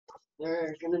There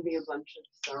are going to be a bunch of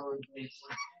Star Wars movies.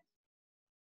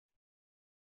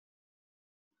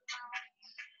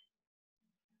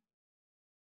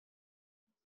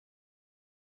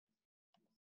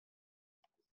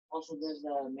 Also, there's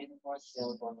a May the 4th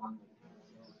sale going on.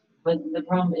 But the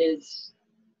problem is,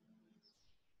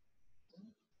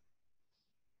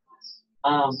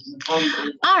 All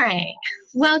right.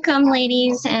 Welcome,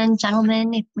 ladies and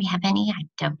gentlemen. If we have any, I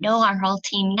don't know our whole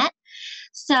team yet.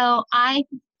 So I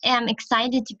am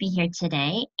excited to be here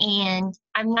today, and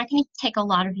I'm not going to take a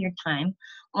lot of your time.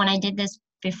 When I did this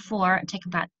before, it took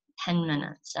about 10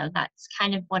 minutes. So that's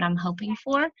kind of what I'm hoping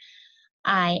for.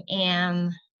 I am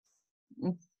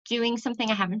doing something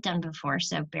I haven't done before,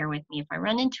 so bear with me if I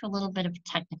run into a little bit of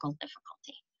technical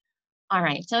difficulty. All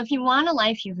right, so if you want a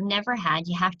life you've never had,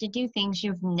 you have to do things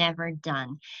you've never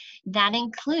done. That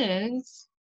includes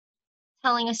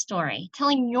telling a story,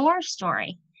 telling your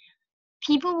story.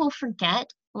 People will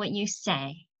forget what you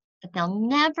say, but they'll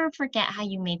never forget how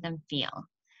you made them feel.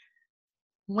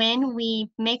 When we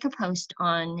make a post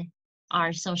on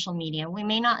our social media, we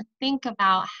may not think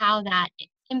about how that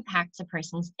impacts a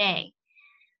person's day.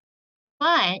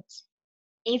 But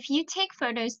if you take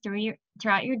photos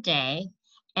throughout your day,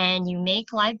 and you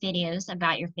make live videos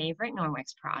about your favorite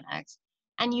Norwex products,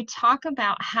 and you talk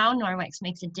about how Norwex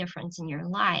makes a difference in your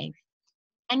life,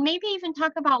 and maybe even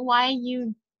talk about why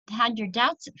you had your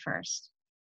doubts at first.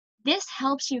 This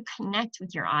helps you connect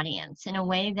with your audience in a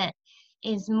way that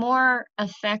is more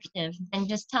effective than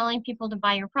just telling people to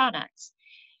buy your products.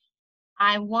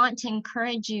 I want to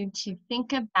encourage you to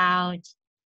think about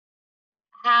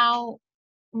how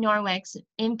Norwex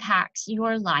impacts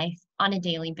your life on a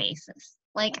daily basis.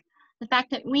 Like the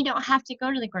fact that we don't have to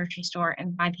go to the grocery store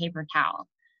and buy paper towel.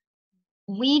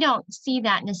 We don't see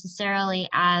that necessarily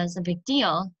as a big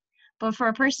deal, but for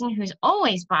a person who's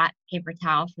always bought paper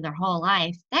towel for their whole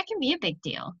life, that can be a big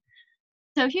deal.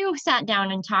 So if you sat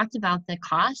down and talked about the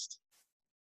cost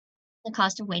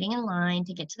of waiting in line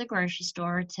to get to the grocery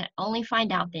store to only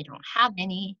find out they don't have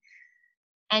any,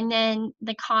 and then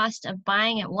the cost of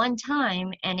buying it one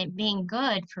time and it being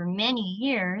good for many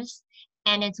years,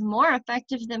 and it's more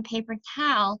effective than paper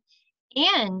towel,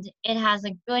 and it has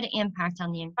a good impact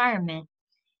on the environment.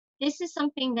 This is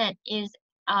something that is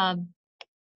a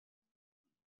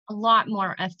lot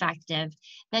more effective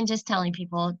than just telling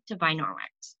people to buy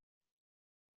Norwex.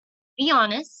 Be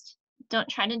honest. Don't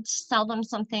try to sell them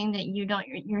something that you don't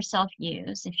yourself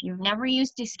use. If you've never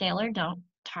used Descaler, don't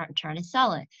try to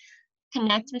sell it.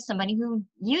 Connect with somebody who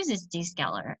uses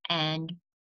Descaler and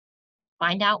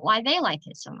find out why they like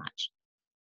it so much.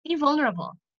 Be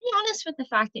vulnerable. Be honest with the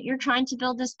fact that you're trying to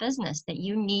build this business, that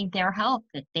you need their help,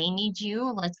 that they need you.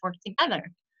 Let's work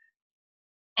together.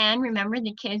 And remember,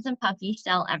 the kids and puppies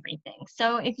sell everything.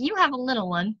 So if you have a little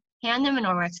one, hand them an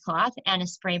Norwex cloth and a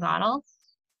spray bottle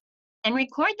and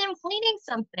record them cleaning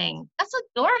something. That's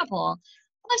adorable.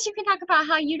 Plus, you can talk about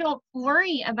how you don't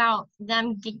worry about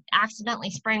them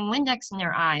accidentally spraying Windex in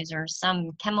their eyes or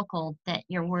some chemical that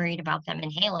you're worried about them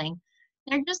inhaling.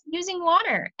 They're just using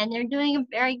water, and they're doing a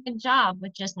very good job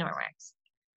with just Norwex.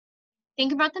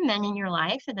 Think about the men in your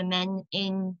life or the men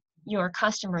in your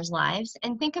customers' lives,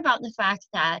 and think about the fact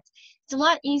that it's a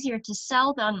lot easier to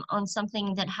sell them on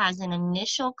something that has an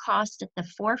initial cost at the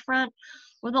forefront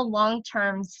with a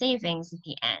long-term savings at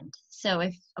the end. So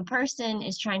if a person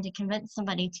is trying to convince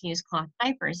somebody to use cloth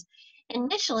diapers,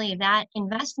 initially that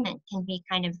investment can be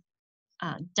kind of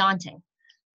daunting.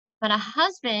 But a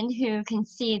husband who can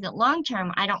see that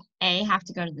long-term, I don't, A, have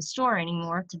to go to the store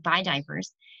anymore to buy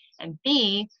diapers, and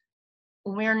B,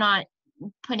 we're not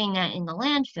putting that in the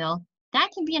landfill, that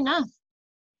can be enough.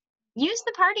 Use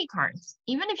the party cards,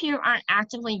 even if you aren't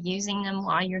actively using them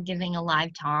while you're giving a live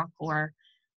talk, or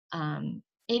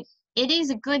it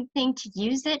is a good thing to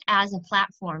use it as a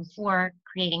platform for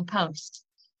creating posts.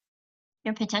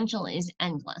 Your potential is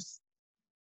endless.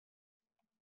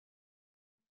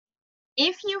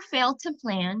 If you fail to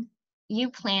plan, you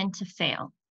plan to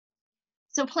fail.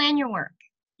 So plan your work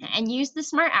and use the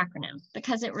SMART acronym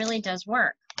because it really does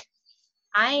work.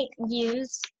 I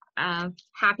use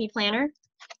Happy Planner.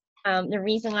 The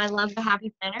reason I love the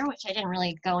Happy Planner, which I didn't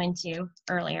really go into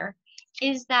earlier,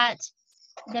 is that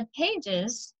the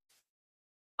pages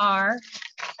are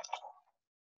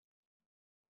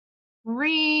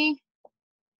repositionable.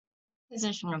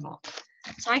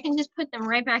 So I can just put them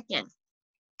right back in.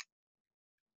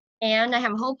 And I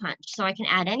have a hole punch, so I can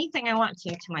add anything I want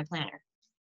to my planner.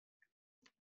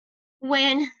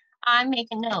 When I make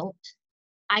a note,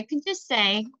 I could just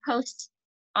say post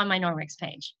on my Norwex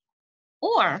page.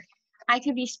 Or I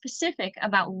could be specific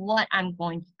about what I'm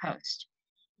going to post.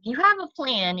 If you have a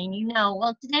plan and you know,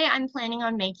 well, today I'm planning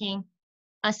on making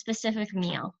a specific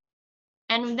meal,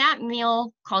 and that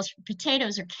meal calls for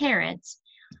potatoes or carrots,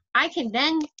 I can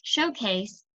then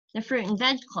showcase the fruit and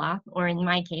veg cloth, or in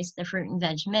my case, the fruit and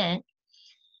veg mint,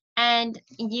 and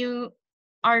you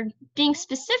are being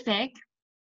specific.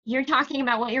 You're talking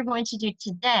about what you're going to do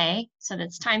today, so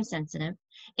that's time sensitive.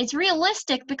 It's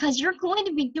realistic because you're going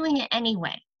to be doing it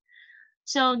anyway.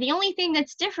 So the only thing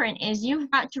that's different is you've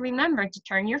got to remember to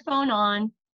turn your phone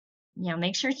on,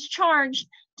 make sure it's charged,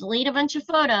 delete a bunch of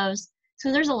photos.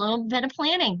 So there's a little bit of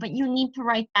planning, but you need to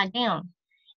write that down.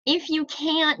 If you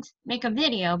can't make a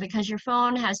video because your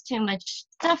phone has too much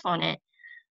stuff on it,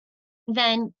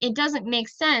 then it doesn't make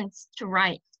sense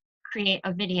to create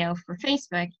a video for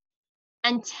Facebook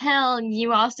until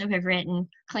you also have written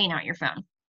clean out your phone.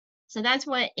 So that's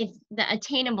what the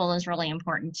attainable is really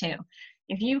important too.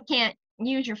 If you can't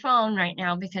use your phone right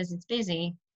now because it's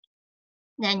busy,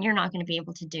 then you're not going to be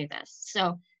able to do this.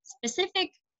 So specific,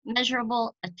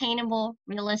 measurable, attainable,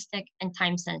 realistic, and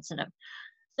time sensitive.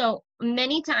 So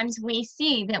many times we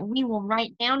see that we will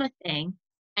write down a thing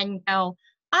and go,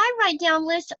 I write down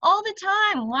lists all the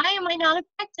time. Why am I not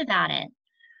effective at it?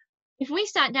 If we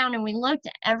sat down and we looked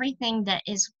at everything that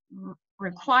is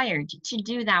required to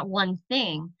do that one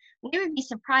thing, we would be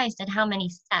surprised at how many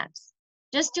steps.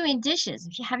 Just doing dishes.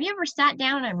 Have you ever sat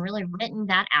down and really written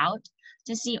that out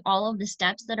to see all of the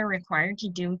steps that are required to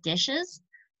do dishes?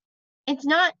 It's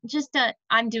not just that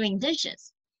I'm doing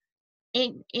dishes.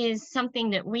 It is something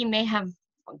that we may have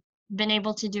been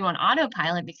able to do on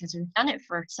autopilot because we've done it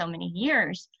for so many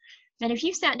years. But if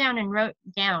you sat down and wrote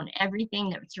down everything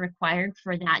that's required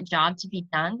for that job to be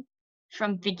done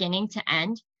from beginning to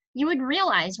end, you would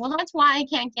realize, well, that's why I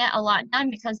can't get a lot done,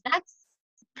 because that's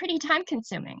pretty time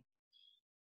consuming.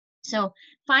 So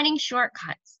finding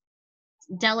shortcuts,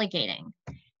 delegating.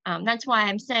 That's why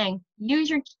I'm saying use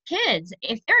your kids.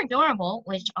 If they're adorable,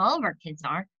 which all of our kids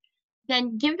are,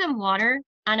 then give them water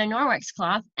on a Norwex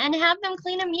cloth and have them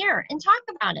clean a mirror and talk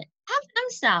about it. Have them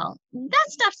sell. That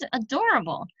stuff's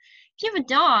adorable. If you have a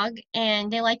dog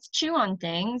and they like to chew on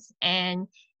things, and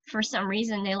for some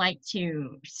reason they like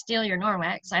to steal your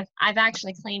Norwex, I've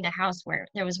actually cleaned a house where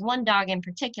there was one dog in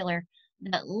particular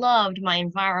that loved my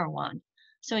EnviroWand.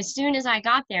 So as soon as I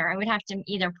got there, I would have to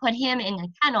either put him in a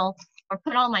kennel or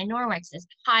put all my Norwex as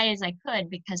high as I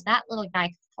could because that little guy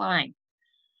could climb.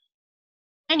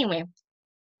 Anyway,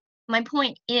 my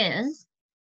point is,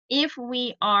 if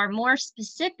we are more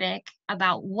specific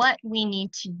about what we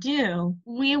need to do,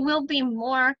 we will be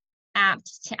more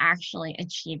apt to actually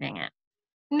achieving it.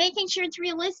 Making sure it's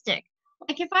realistic.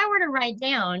 Like if I were to write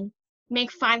down, make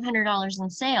 $500 in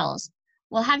sales,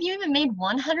 well, have you even made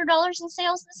 $100 in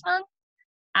sales this month?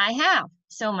 I have.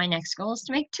 So my next goal is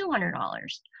to make $200.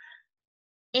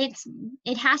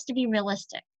 It has to be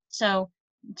realistic. So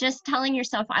just telling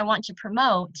yourself I want to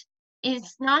promote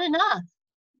is not enough.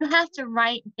 You have to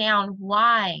write down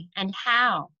why and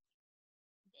how.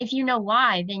 If you know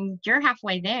why, then you're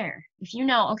halfway there. If you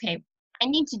know, okay, I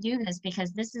need to do this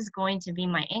because this is going to be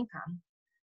my income,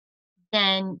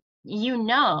 then you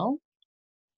know,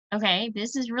 okay,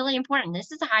 this is really important.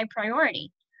 This is a high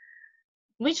priority.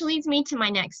 Which leads me to my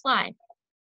next slide.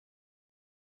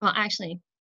 Well, actually,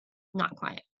 not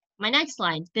quite. My next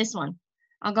slide, this one,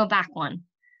 I'll go back one.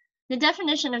 The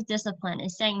definition of discipline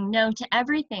is saying no to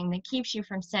everything that keeps you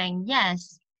from saying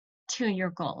yes to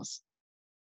your goals.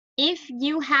 If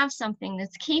you have something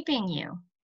that's keeping you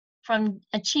from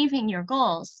achieving your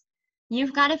goals,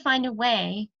 you've got to find a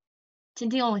way to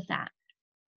deal with that.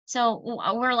 So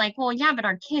we're like, well, yeah, but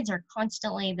our kids are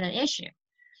constantly the issue.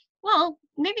 Well,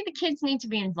 maybe the kids need to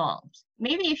be involved.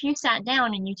 Maybe if you sat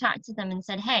down and you talked to them and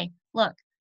said, hey, look,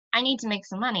 I need to make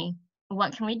some money.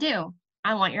 What can we do?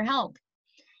 I want your help.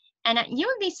 And you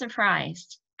would be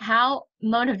surprised how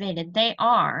motivated they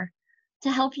are to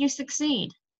help you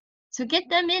succeed. So get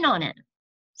them in on it.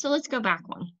 So let's go back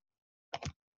one.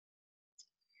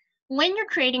 When you're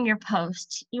creating your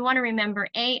post, you want to remember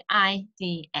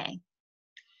AIDA.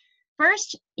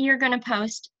 First, you're going to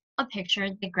post a picture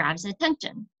that grabs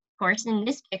attention. Of course, in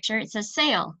this picture, it says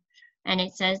sale, and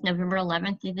it says November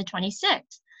 11th through the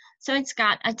 26th. So it's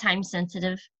got a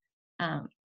time-sensitive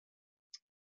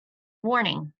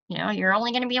warning. You're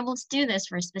only going to be able to do this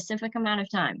for a specific amount of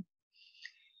time.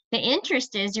 The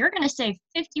interest is you're going to save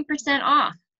 50%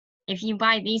 off if you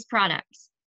buy these products.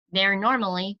 They're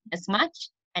normally this much,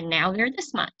 and now they're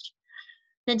this much.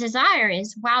 The desire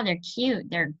is, wow, they're cute.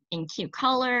 They're in cute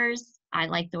colors. I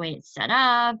like the way it's set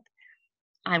up.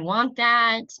 I want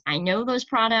that. I know those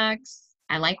products.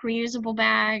 I like reusable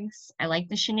bags. I like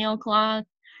the chenille cloth.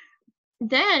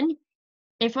 Then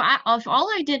If all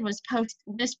I did was post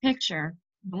this picture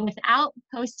without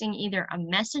posting either a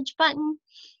message button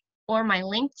or my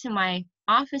link to my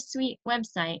Office Suite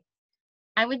website,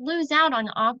 I would lose out on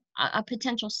a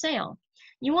potential sale.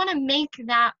 You want to make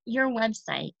that your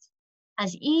website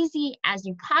as easy as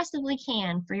you possibly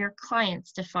can for your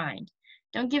clients to find.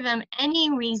 Don't give them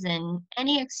any reason,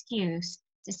 any excuse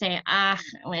to say,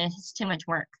 well, it's too much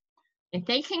work. If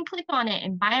they can click on it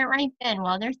and buy it right then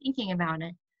while they're thinking about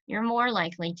it, you're more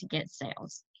likely to get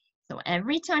sales. So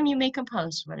every time you make a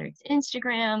post, whether it's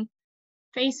Instagram,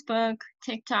 Facebook,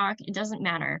 TikTok, it doesn't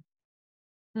matter.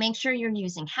 Make sure you're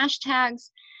using hashtags,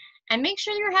 and make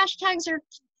sure your hashtags are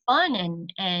fun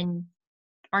and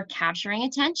are capturing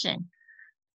attention.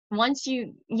 Once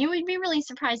you would be really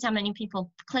surprised how many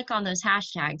people click on those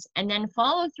hashtags and then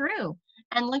follow through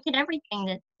and look at everything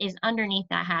that is underneath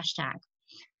that hashtag.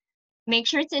 Make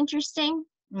sure it's interesting,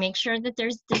 make sure that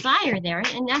there's desire there,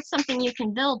 and that's something you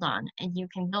can build on, and you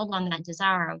can build on that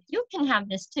desire of, you can have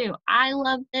this too. I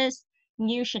love this,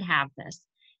 you should have this,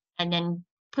 and then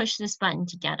push this button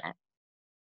to get it.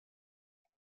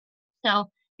 So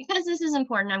because this is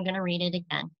important, I'm going to read it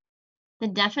again. The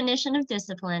definition of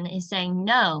discipline is saying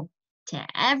no to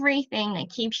everything that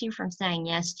keeps you from saying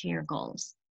yes to your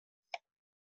goals.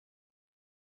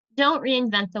 Don't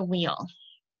reinvent the wheel.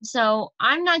 So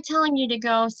I'm not telling you to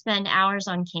go spend hours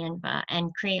on Canva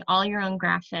and create all your own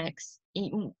graphics.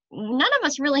 None of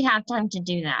us really have time to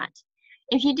do that.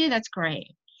 If you do, that's great.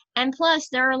 And plus,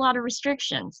 there are a lot of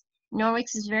restrictions.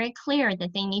 Norwex is very clear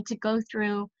that they need to go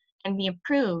through and be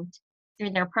approved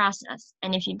through their process.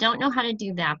 And if you don't know how to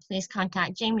do that, please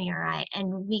contact Jamie or I,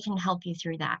 and we can help you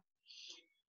through that.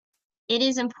 It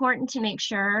is important to make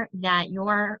sure that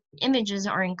your images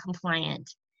are in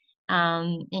compliance.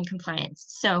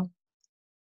 So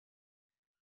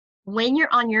when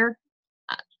you're on your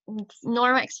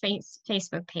Norwex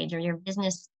Facebook page or your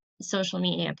business social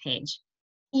media page,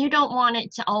 you don't want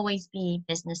it to always be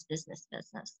business, business,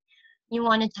 business. You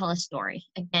want to tell a story.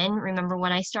 Again, remember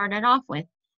what I started off with.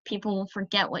 People will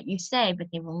forget what you say, but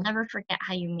they will never forget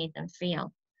how you made them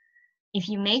feel. If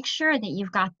you make sure that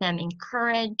you've got them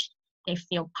encouraged, they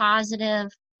feel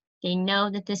positive, they know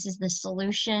that this is the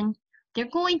solution, they're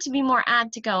going to be more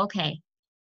apt to go, okay,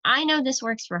 I know this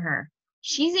works for her.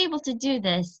 She's able to do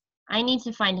this. I need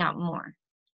to find out more.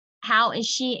 How is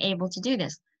she able to do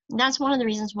this? And that's one of the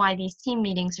reasons why these team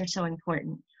meetings are so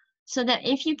important. So that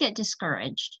if you get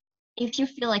discouraged, if you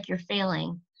feel like you're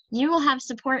failing, you will have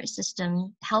support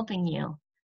system helping you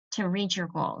to reach your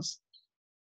goals.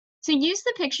 So use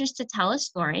the pictures to tell a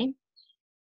story.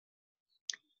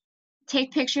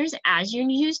 Take pictures as you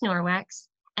use Norwex,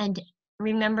 and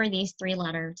remember these 3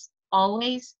 letters.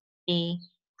 Always be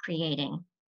creating.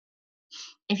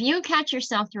 If you catch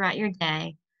yourself throughout your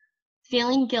day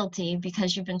feeling guilty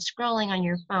because you've been scrolling on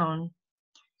your phone,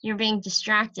 you're being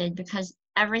distracted because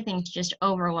everything's just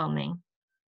overwhelming,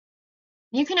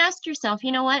 you can ask yourself,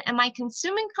 you know what, am I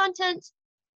consuming content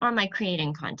or am I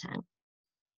creating content?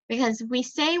 Because we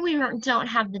say we don't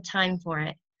have the time for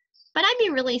it, but I'd be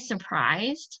really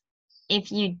surprised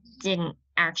if you didn't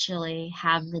actually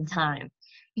have the time.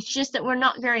 It's just that we're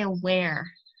not very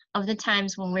aware of the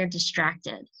times when we're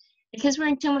distracted because we're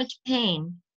in too much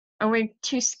pain or we're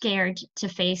too scared to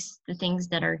face the things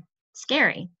that are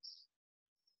scary.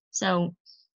 So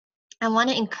I want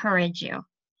to encourage you.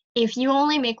 If you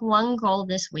only make one goal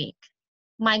this week,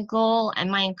 my goal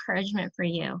and my encouragement for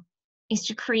you is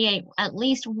to create at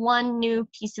least one new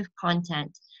piece of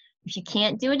content. If you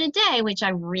can't do it a day, which I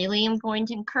really am going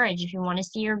to encourage, if you want to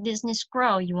see your business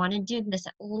grow, you want to do this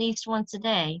at least once a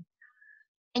day,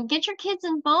 and get your kids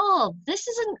involved. This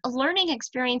is a learning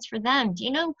experience for them. Do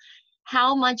you know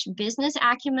how much business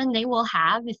acumen they will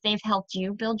have if they've helped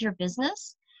you build your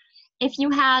business? If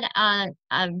you had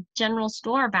a general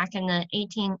store back in the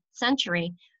 18th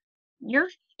century, your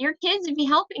kids would be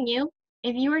helping you.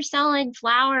 If you were selling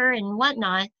flour and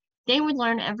whatnot, they would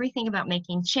learn everything about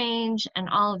making change and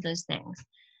all of those things.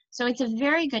 So it's a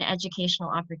very good educational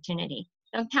opportunity.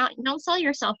 Don't sell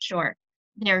yourself short.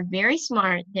 They're very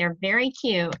smart, they're very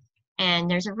cute, and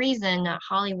there's a reason that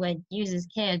Hollywood uses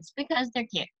kids because they're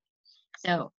cute.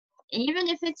 So even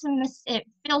if it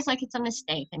feels like it's a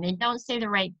mistake and they don't say the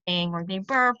right thing or they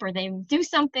burp or they do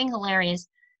something hilarious,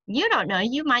 you don't know.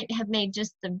 You might have made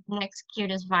just the next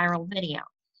cutest viral video.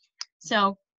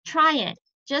 So try it.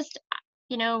 Just,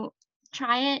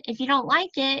 try it. If you don't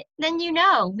like it, then you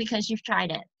know because you've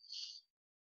tried it.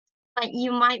 But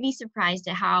you might be surprised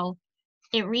at how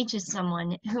it reaches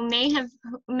someone who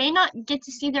may not get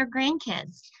to see their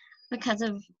grandkids because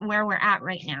of where we're at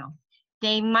right now.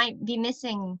 They might be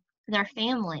missing their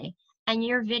family, and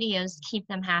your videos keep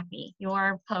them happy.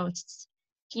 Your posts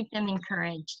keep them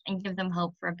encouraged and give them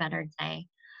hope for a better day.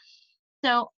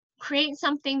 So create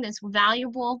something that's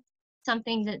valuable,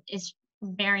 something that is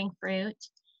bearing fruit.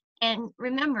 And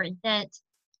remember that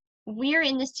we're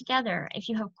in this together. If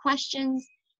you have questions,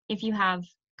 if you have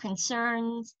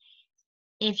concerns,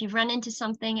 if you've run into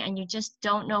something and you just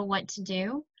don't know what to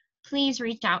do, please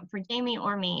reach out for Jamie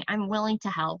or me. I'm willing to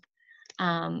help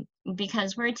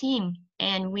because we're a team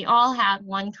and we all have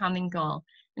one common goal,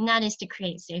 and that is to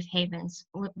create safe havens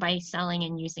by selling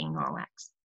and using Norwex.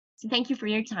 So thank you for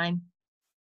your time.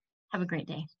 Have a great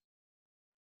day.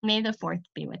 May the 4th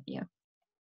be with you.